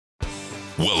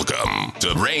Welcome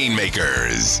to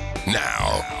Rainmakers.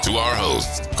 Now, to our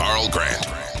host, Carl Grant.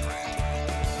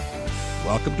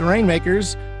 Welcome to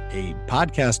Rainmakers, a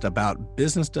podcast about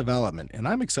business development. And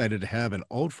I'm excited to have an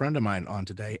old friend of mine on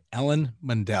today, Ellen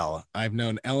Mundell. I've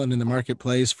known Ellen in the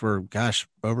marketplace for,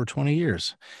 over 20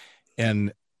 years.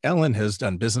 And Ellen has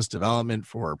done business development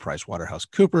for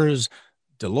PricewaterhouseCoopers,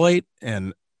 Deloitte,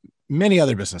 and many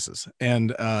other businesses.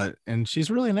 And she's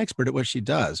really an expert at what she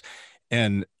does.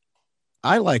 And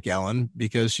I like Ellen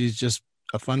because she's just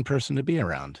a fun person to be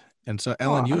around. And so,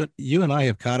 Ellen, you and I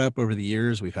have caught up over the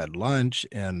years. We've had lunch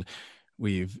and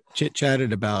we've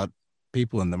chit-chatted about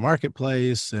people in the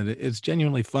marketplace, and it's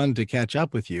genuinely fun to catch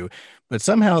up with you. But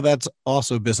somehow that's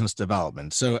also business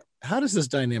development. So how does this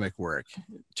dynamic work?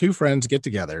 Two friends get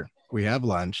together, we have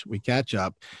lunch, we catch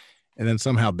up, and then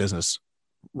somehow business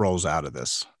rolls out of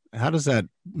this. How does that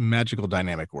magical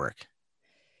dynamic work?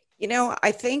 You know,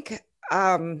 I think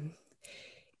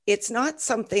it's not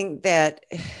something that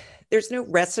there's no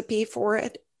recipe for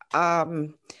it.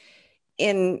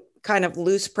 In kind of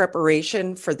loose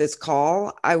preparation for this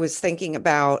call, I was thinking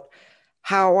about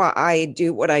how I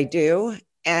do what I do,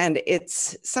 and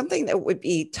it's something that would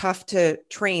be tough to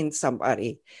train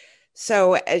somebody.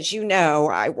 So as you know,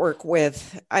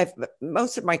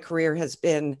 most of my career has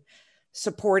been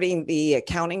supporting the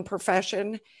accounting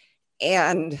profession.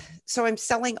 And so I'm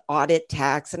selling audit,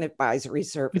 tax, and advisory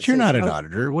services. But you're not an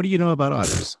auditor. What do you know about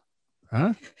audits?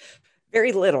 Huh?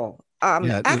 Very little.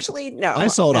 Actually, no. I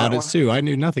sold audits too. I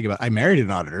knew nothing about. I married an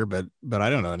auditor, but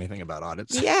I don't know anything about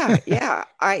audits. Yeah.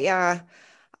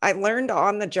 I learned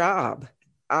on the job.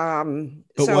 Why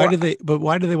do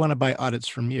they want to buy audits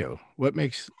from you? What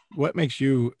makes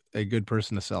you a good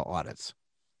person to sell audits?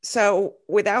 So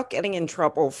without getting in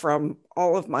trouble from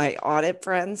all of my audit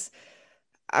friends,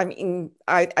 I mean,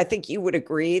 I think you would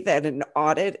agree that an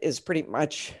audit is pretty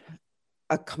much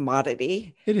a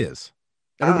commodity. It is.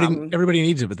 Everybody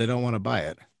needs it, but they don't want to buy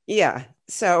it. Yeah.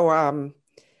 So,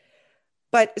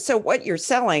 so what you're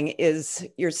selling is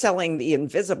you're selling the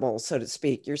invisible, so to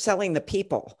speak. You're selling the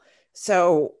people.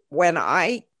 So when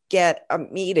I get a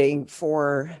meeting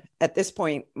for, at this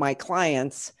point, my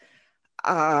clients,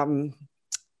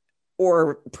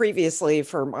 or previously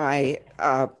for my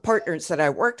partners that I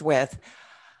worked with,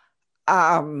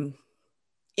 I'm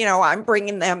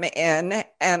bringing them in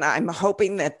and I'm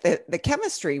hoping that the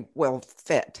chemistry will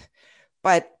fit.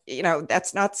 But,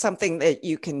 that's not something that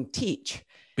you can teach.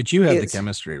 But you have the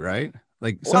chemistry, right?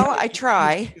 I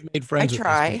try. You've made friends with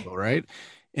these people, right?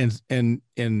 And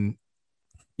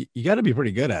you got to be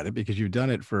pretty good at it because you've done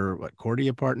it for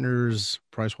Cordia Partners,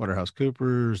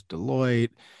 PricewaterhouseCoopers,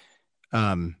 Deloitte.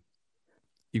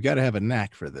 You've got to have a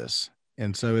knack for this.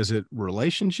 And so is it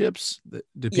relationships that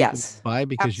do people buy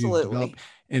because absolutely. You've developed,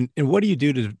 and what do you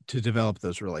do to develop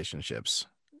those relationships?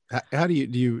 How do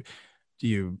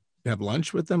you have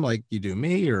lunch with them like you do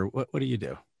me, or what do you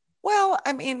do? Well,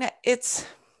 I mean, it's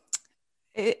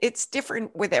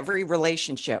different with every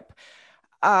relationship.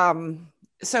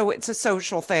 So it's a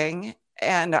social thing,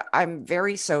 and I'm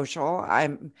very social.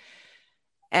 I'm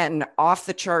an off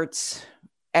the charts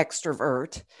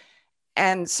extrovert.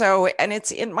 And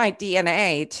it's in my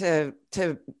DNA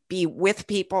to be with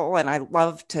people, and I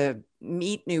love to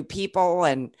meet new people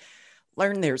and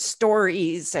learn their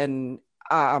stories and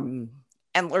learn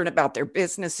about their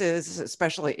businesses,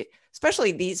 especially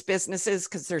these businesses,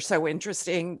 because they're so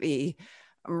interesting, the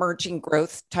emerging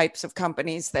growth types of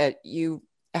companies that you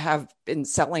have been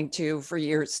selling to for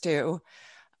years too.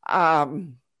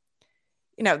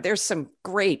 There's some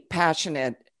great,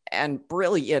 passionate and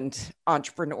brilliant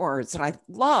entrepreneurs, and I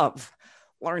love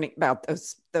learning about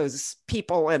those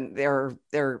people and their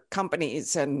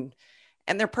companies and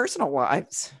their personal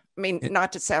lives. I mean,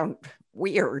 not to sound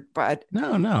weird, but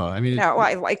no. I mean,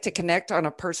 I like to connect on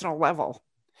a personal level.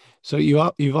 So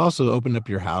you've also opened up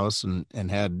your house and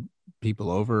had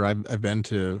people over. I've been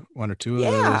to one or two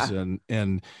of those,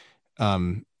 and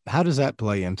how does that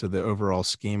play into the overall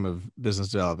scheme of business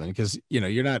development? Because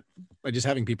you're not by just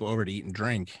having people over to eat and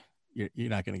drink, you're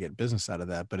not going to get business out of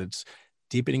that, but it's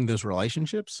deepening those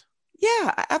relationships.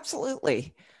 Yeah,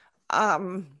 absolutely.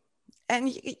 And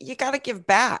you got to give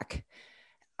back.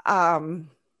 And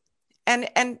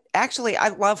actually, I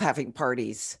love having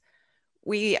parties.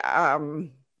 We do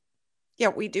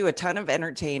a ton of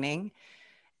entertaining,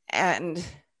 and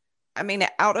I mean,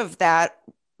 out of that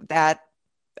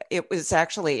it was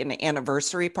actually an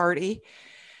anniversary party,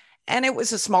 and it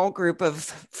was a small group of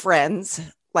friends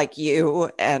like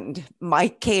you, and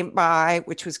Mike came by,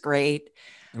 which was great.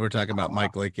 We're talking about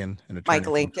Mike Lincoln. Mike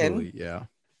Lincoln. Yeah.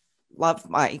 Love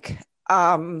Mike.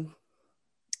 But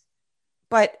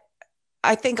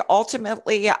I think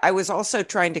ultimately I was also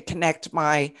trying to connect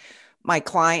my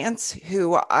clients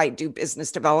who I do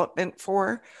business development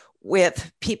for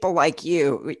with people like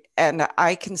you. And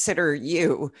I consider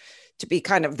you to be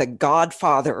kind of the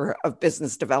godfather of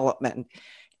business development.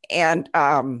 And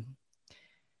I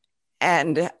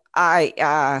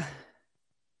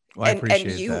Well, I and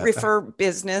appreciate you that. refer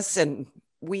business, and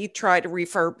we try to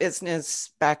refer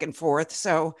business back and forth.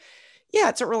 So yeah,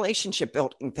 it's a relationship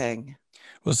building thing.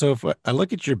 Well, so if I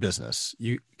look at your business,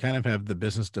 you kind of have the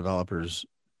business developer's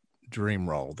dream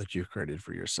role that you've created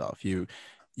for yourself. You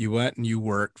went and you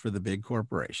worked for the big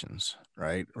corporations,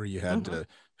 right? Or you had Mhm. to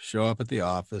show up at the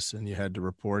office and you had to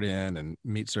report in and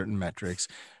meet certain metrics.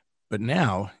 But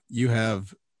now you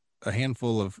have a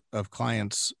handful of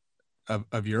clients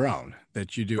of your own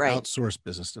that you do Right. outsource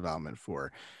business development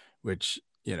for, which,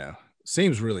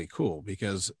 seems really cool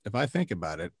because if I think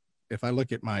about it, if I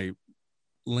look at my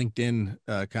LinkedIn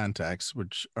contacts,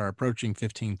 which are approaching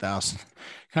 15,000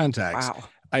 contacts, Wow.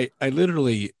 I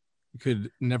literally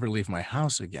could never leave my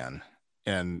house again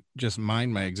and just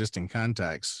mind my existing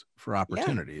contacts for Yeah.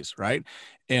 opportunities, right?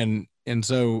 And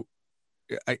so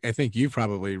I think you've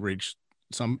probably reached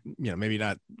some, maybe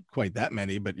not quite that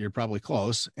many, but you're probably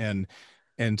close. And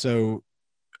so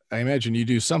I imagine you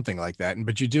do something like that,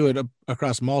 but you do it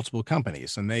across multiple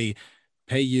companies, and they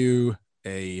pay you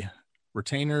a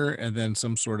retainer and then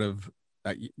some sort of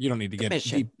you don't need to get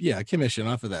deep, Commission, commission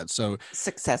off of that. So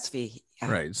success fee. Yeah.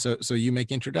 right, so you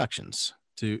make introductions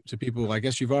to people I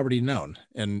guess you've already known,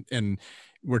 and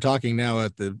we're talking now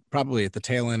at the probably at the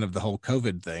tail end of the whole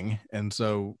COVID thing, and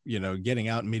so getting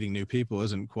out and meeting new people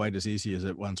isn't quite as easy as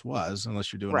it once was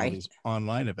unless you're doing all Right. these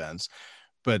online events.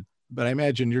 But I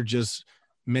imagine you're just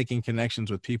making connections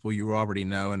with people you already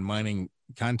know and mining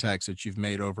contacts that you've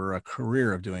made over a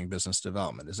career of doing business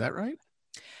development. Is that right?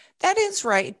 That is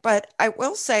right. But I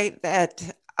will say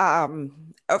that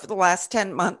over the last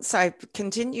 10 months, I've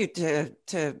continued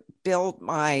to build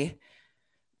my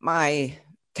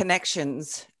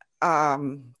connections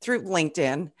through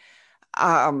LinkedIn.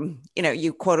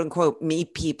 You quote unquote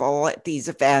meet people at these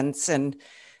events, and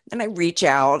then I reach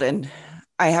out, and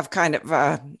I have kind of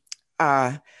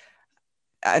a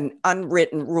an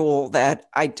unwritten rule that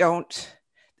I don't.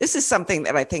 This is something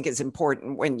that I think is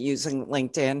important when using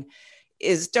LinkedIn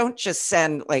is don't just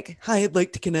send like, hi, I'd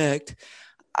like to connect,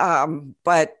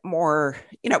 but more,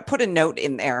 put a note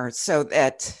in there so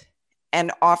that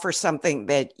and offer something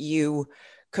that you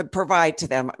could provide to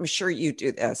them. I'm sure you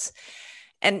do this.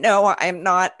 And no, I'm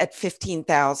not at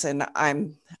 15,000.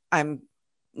 I'm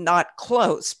not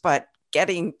close, but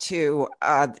getting to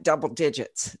double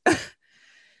digits.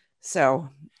 So,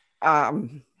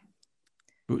 um,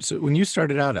 So when you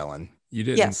started out, Ellen, you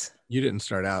didn't yes. you didn't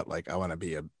start out like I want to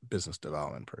be a business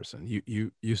development person.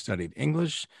 You studied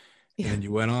English, and Yeah. then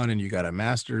you went on and you got a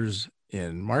master's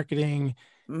in marketing,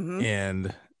 Hmm.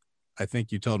 and I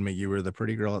think you told me you were the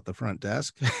pretty girl at the front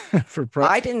desk for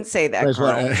I didn't say that, Price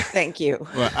girl. Waterhouse. Thank you.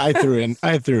 Well, I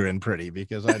threw in pretty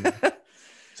because I know.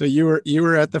 So you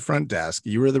were at the front desk,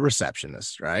 you were the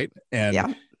receptionist, right? And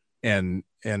Yeah. and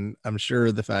I'm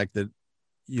sure the fact that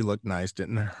you look nice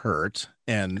didn't hurt.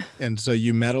 And so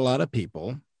you met a lot of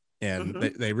people and Hmm.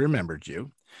 they remembered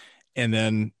you. And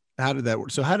then how did that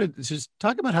work? So how did just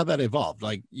talk about how that evolved?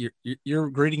 Like you're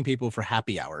greeting people for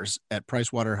happy hours at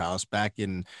Price Waterhouse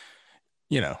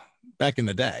you know, back in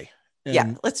the day. Yeah.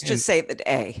 And Let's and just say the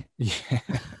day. yeah.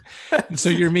 And so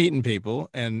you're meeting people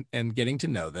and getting to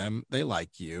know them. They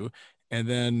like you. And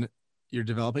then you're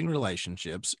developing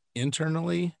relationships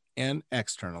internally and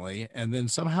externally. And then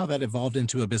somehow that evolved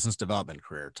into a business development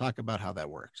career. Talk about how that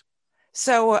worked.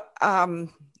 So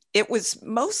it was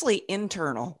mostly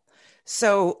internal.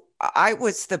 So I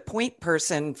was the point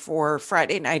person for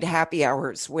Friday night happy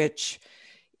hours, which,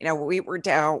 we were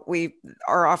down,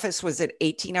 our office was at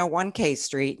 1801 K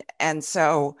Street. And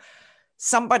so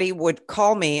somebody would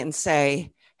call me and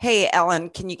say, hey,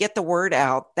 Ellen, can you get the word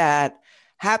out that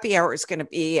happy hour is going to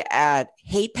be at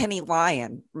Hey Penny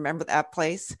Lion? Remember that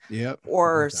place? Yep. Long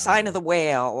Or time Sign of ago. the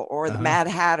Whale or the Uh-huh. Mad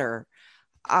Hatter.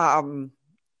 Um,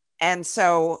 and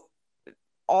so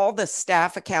all the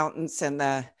staff accountants and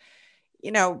the,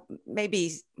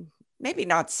 maybe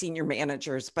not senior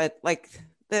managers, but like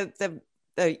the the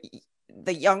the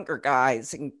the younger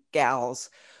guys and gals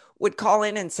would call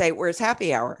in and say, where's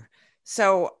happy hour?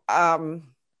 So that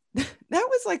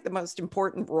was like the most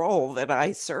important role that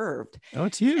I served. Oh,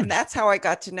 it's And huge. that's how I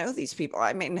got to know these people.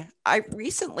 I mean, I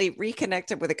recently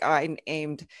reconnected with a guy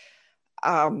named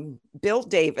Bill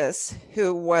Davis,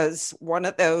 who was one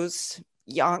of those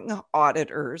young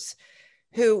auditors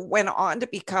who went on to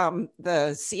become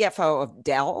the CFO of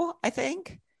Dell, I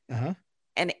think. Uh-huh.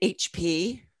 and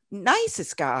HP,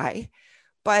 nicest guy.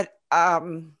 But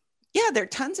yeah, there are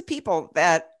tons of people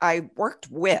that I worked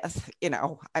with,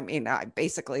 I mean, I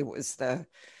basically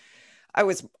I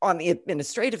was on the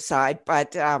administrative side,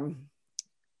 but how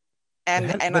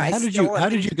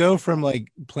did you go from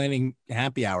like planning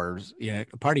happy hours,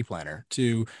 party planner,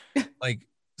 to like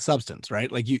substance,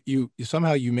 right? Like you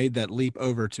somehow you made that leap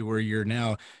over to where you're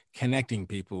now connecting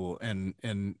people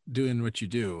and doing what you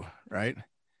do, right?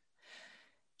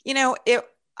 It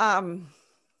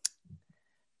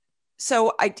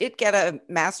so I did get a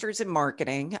master's in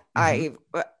marketing. I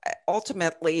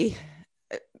ultimately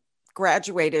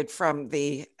graduated from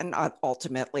not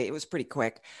ultimately, it was pretty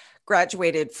quick,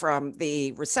 graduated from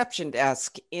the reception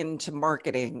desk into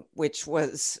marketing, which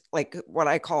was like what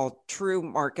I call true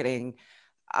marketing,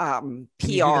 PR. You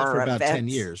did that for about 10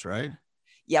 years, right?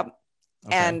 Yep.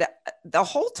 Okay. And the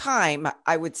whole time,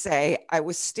 I would say I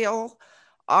was still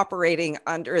operating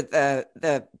under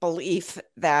the belief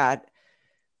that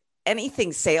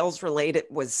anything sales related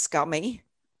was scummy.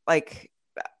 Like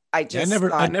I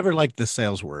never liked the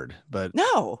sales word, but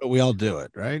we all do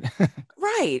it, right?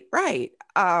 Right.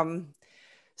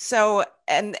 So,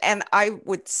 and I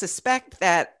would suspect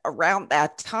that around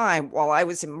that time, while I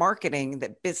was in marketing,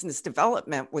 that business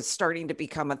development was starting to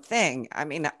become a thing. I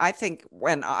mean, I think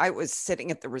when I was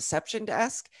sitting at the reception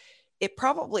desk, it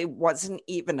probably wasn't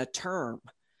even a term.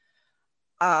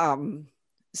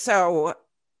 So,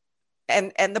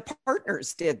 and the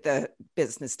partners did the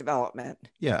business development.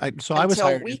 Yeah. I was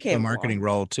hired in a marketing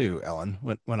role too, Ellen.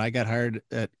 When I got hired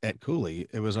at Cooley,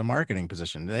 it was a marketing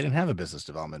position. They didn't have a business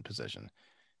development position.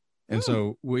 And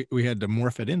so we had to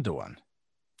morph it into one.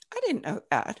 I didn't know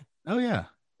that. Oh yeah.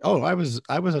 Oh, I was a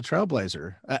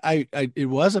trailblazer. It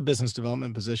was a business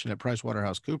development position at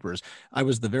PricewaterhouseCoopers. I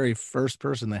was the very first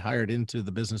person they hired into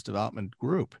the business development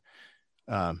group,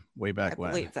 way back when.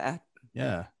 I believe that.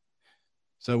 Yeah.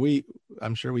 So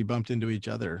I'm sure we bumped into each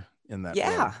other in that.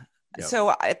 Yeah. Yep.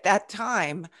 So at that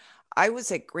time, I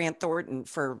was at Grant Thornton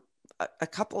for a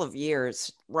couple of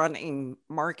years running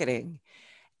marketing,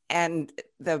 and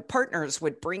the partners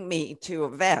would bring me to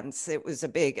events. It was a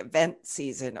big event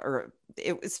season, or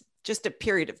it was just a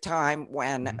period of time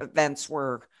when events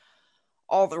were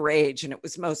all the rage. And it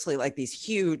was mostly like these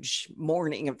huge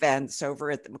morning events over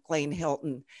at the McLean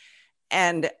Hilton.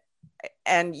 And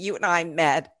you and I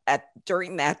met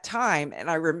during that time. And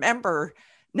I remember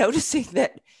noticing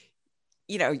that,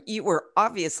 you were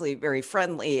obviously very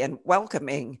friendly and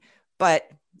welcoming, but,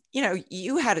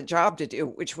 you had a job to do,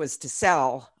 which was to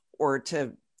sell or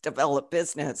to develop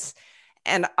business.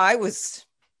 And I was,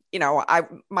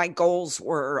 my goals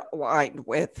were aligned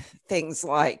with things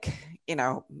like,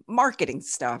 marketing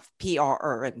stuff,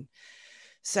 PR. And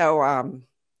so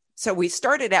we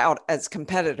started out as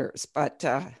competitors, but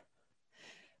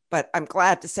I'm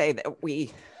glad to say that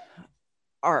we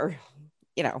are,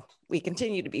 we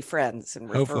continue to be friends. And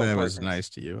hopefully I was nice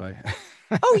to you.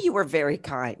 Oh, you were very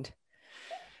kind.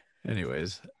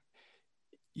 Anyways.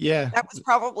 Yeah. That was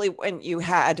probably when you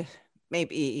had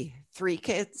maybe 3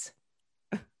 kids.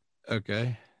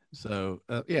 Okay. So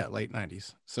late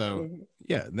 90s. So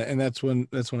yeah. And that's when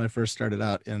I first started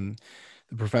out in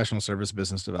the professional service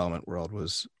business development world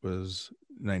was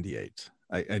 98.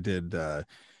 I did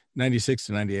 96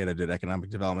 to 98. I did economic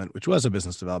development, which was a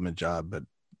business development job, but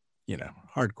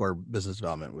hardcore business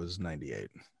development was 98.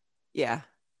 Yeah.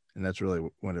 And that's really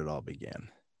when it all began.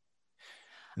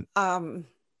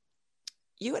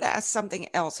 You had asked something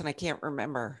else and I can't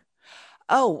remember.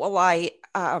 Oh, well,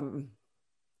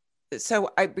 so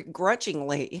I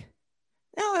begrudgingly,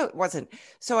 no, it wasn't.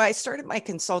 So I started my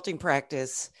consulting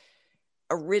practice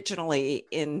originally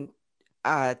in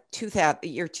the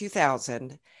year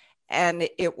 2000. And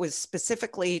it was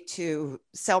specifically to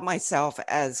sell myself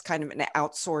as kind of an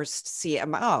outsourced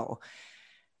CMO.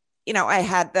 I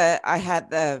had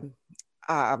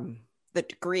the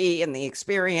degree and the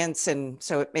experience, and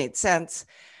so it made sense.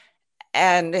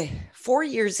 And 4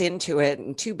 years into it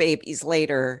and 2 babies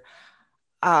later,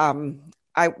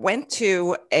 I went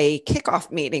to a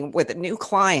kickoff meeting with a new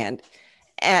client.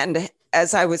 And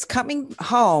as I was coming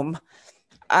home,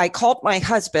 I called my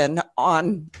husband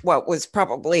on what was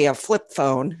probably a flip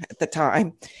phone at the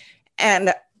time.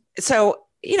 And so,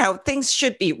 things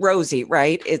should be rosy,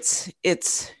 right? It's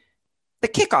the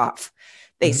kickoff.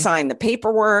 They sign the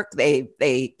paperwork,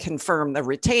 they confirm the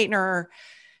retainer,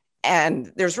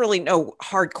 and there's really no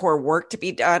hardcore work to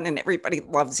be done, and everybody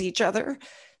loves each other.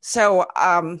 So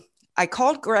I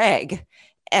called Greg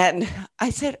and I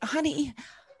said, honey,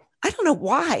 I don't know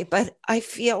why, but I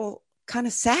feel kind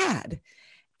of sad.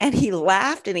 And he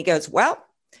laughed and he goes, well,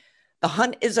 The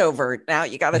hunt is over. Now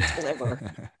you got to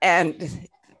deliver. And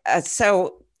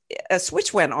so a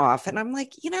switch went off, and I'm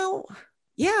like,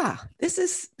 yeah, this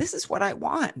is what I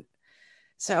want.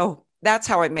 So that's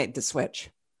how I made the switch.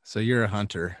 So you're a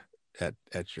hunter at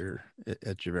your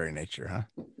very nature,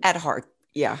 huh? At heart.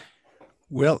 Yeah.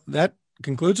 Well, that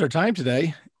concludes our time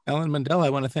today. Ellen Mundell, I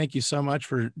want to thank you so much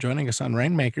for joining us on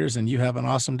Rainmakers, and you have an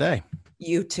awesome day.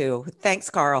 You too. Thanks,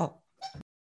 Carl.